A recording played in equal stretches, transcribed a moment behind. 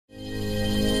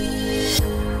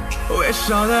Wish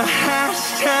all the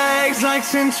hashtags,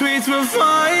 likes and tweets will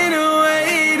find a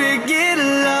way to get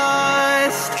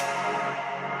lost.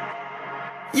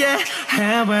 Yeah,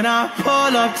 and when I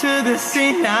pull up to the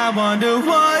scene, I wonder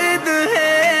what the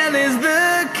hell is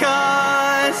the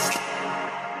cost.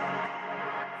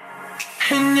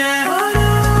 And yeah, I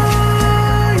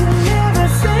know you've never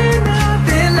seen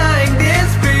nothing like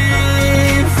this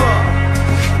before.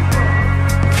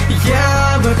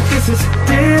 Yeah, but this is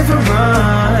different.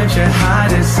 I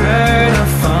deserve to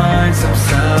find some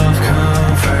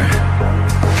self-comfort.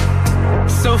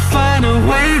 So find a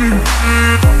way to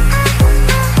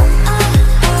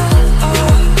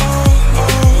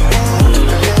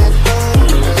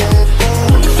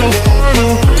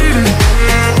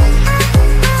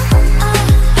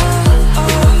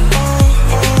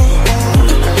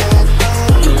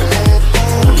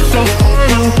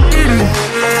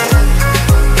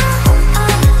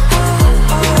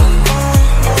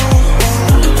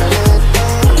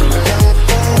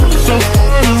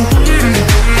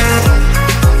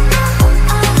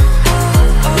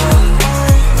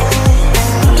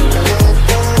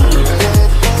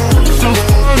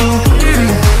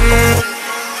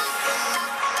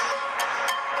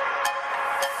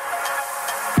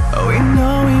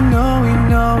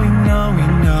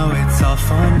it's all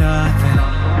for nothing.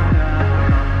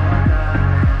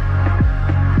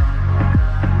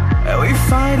 And we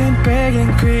fight and beg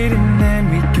and greed, and then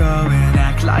we go and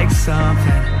act like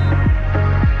something.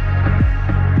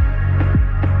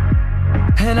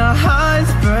 And our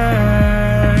hearts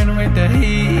burn with the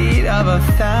heat of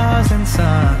 1,000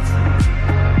 suns.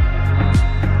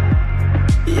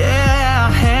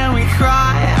 Yeah, and we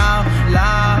cry out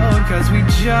loud, 'cause we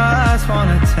just want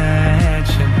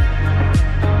attention.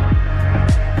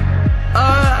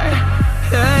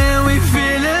 And we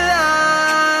feel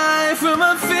alive from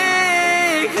a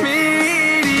fake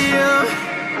medium.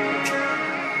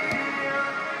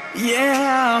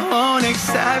 Yeah, I won't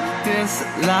accept this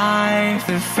life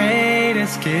that fate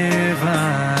is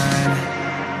given.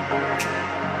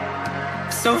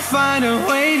 So find a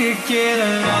way to get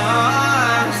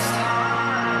lost.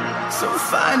 So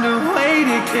find a way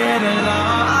to get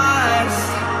lost.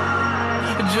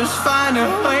 Just find a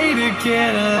way to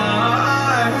get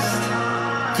lost.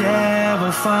 Yeah,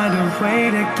 we'll find a way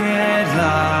to get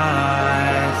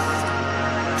lost.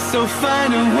 So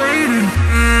find a way to